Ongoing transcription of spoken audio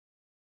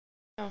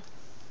Oh.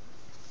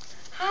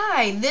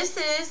 Hi, this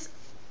is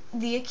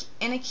the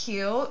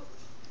Cute.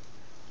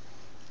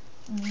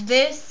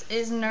 This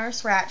is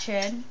Nurse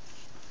Ratched.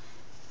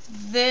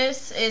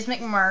 This is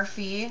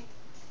McMurphy.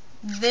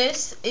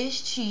 This is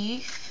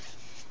Chief.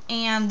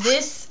 And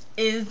this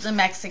is the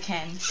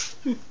Mexican.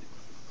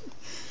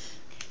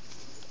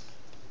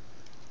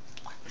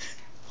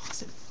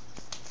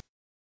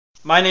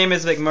 My name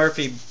is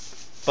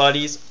McMurphy,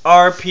 buddies.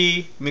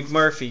 R.P.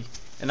 McMurphy,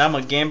 and I'm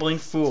a gambling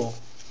fool.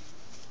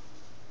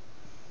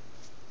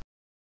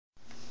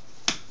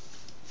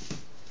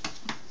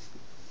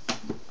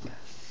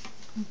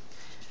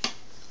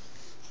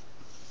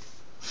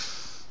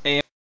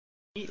 And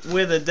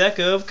with a deck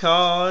of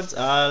cards,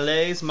 I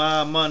lays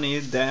my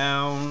money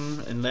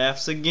down and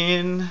laughs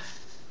again.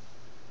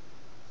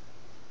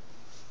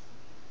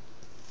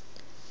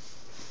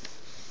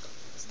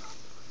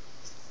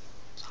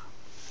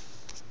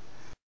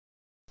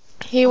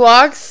 He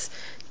walks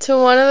to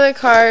one of the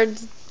card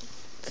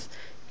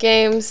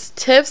games,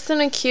 tips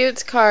and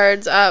acutes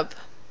cards up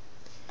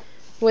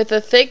with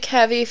a thick,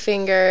 heavy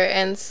finger,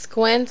 and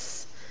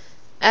squints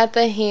at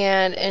the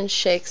hand and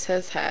shakes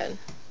his head.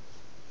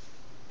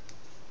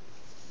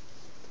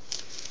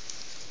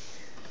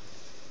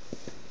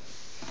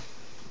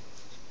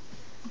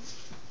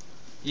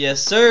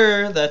 Yes,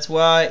 sir. That's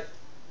why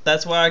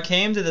I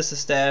came to this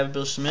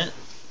establishment,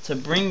 to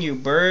bring you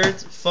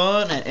birds,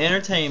 fun, and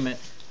entertainment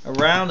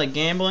around the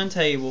gambling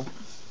table.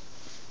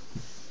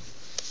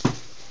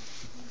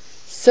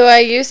 So I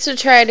used to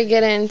try to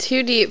get in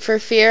too deep for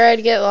fear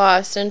I'd get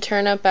lost and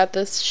turn up at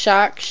the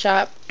shock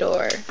shop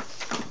door.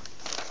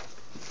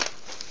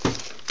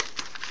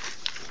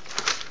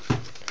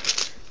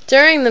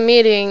 During the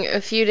meeting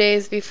a few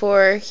days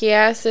before, he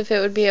asked if it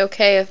would be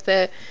okay if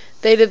they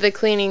did the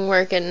cleaning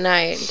work at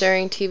night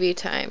during TV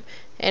time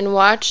and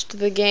watched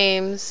the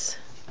games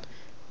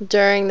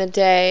during the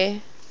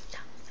day.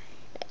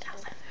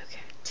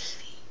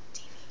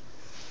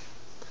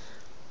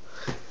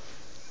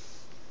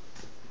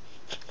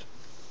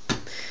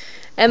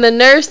 And the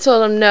nurse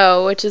told him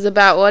no, which is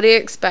about what he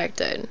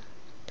expected.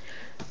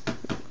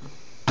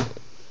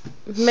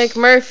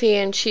 McMurphy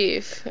and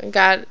Chief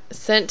got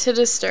sent to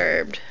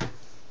Disturbed.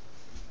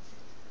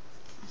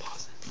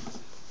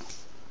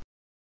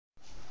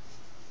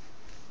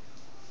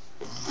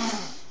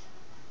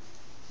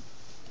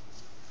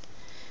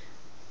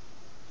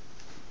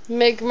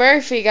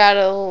 McMurphy got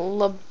a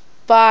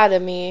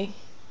lobotomy.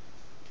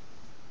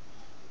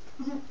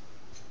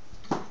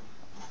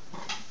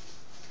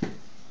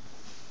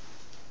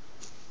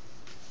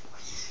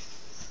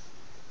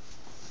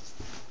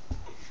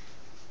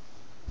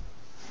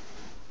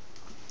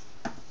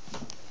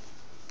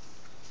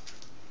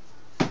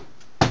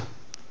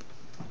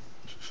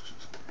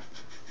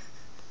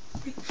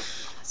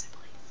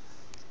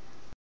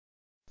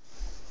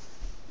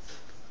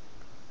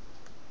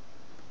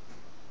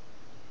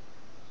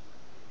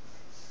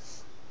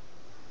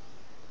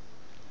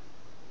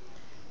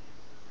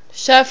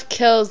 Chef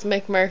kills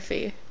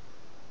McMurphy.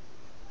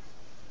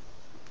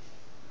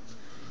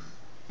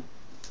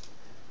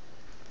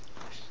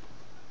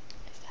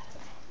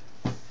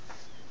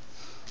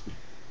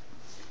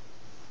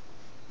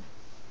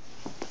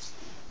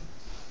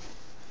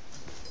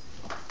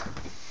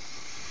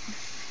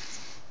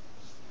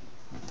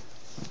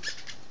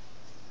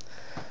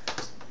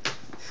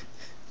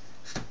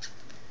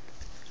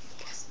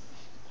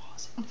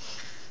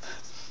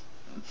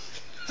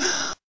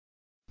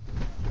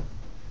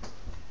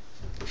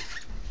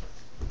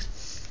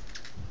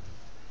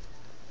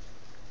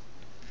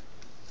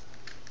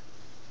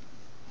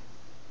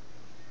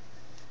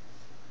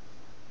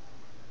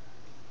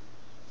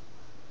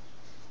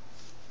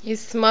 He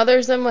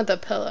smothers him with a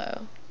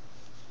pillow.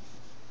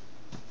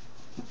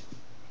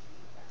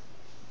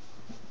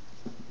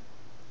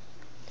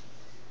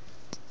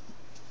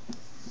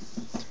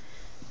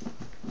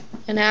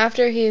 And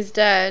after he's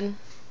dead,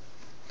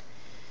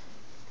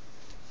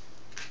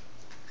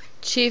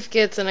 Chief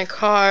gets in a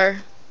car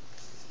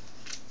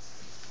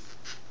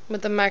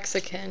with the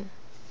Mexican.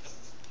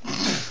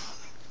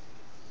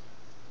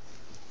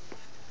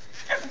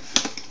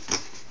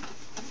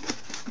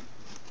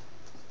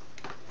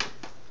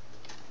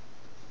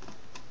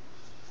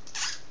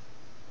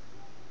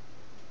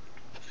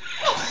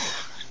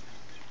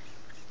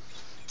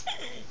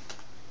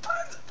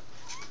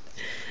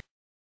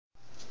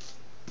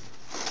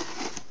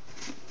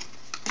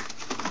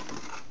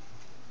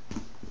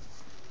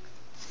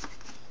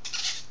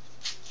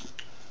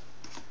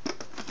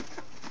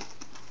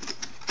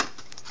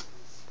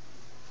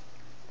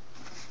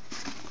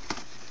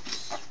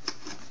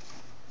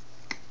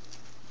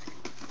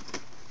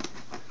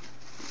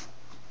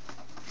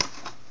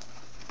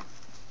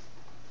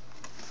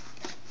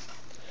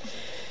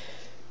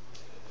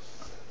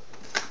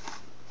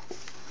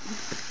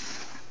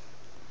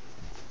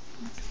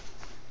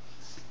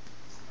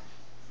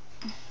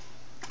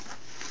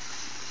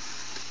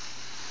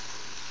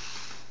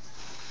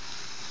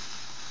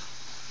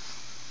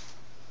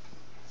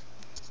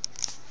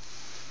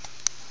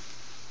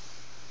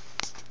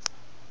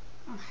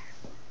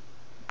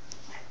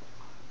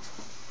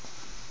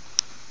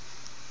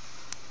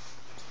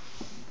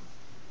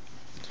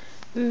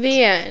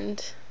 The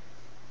end.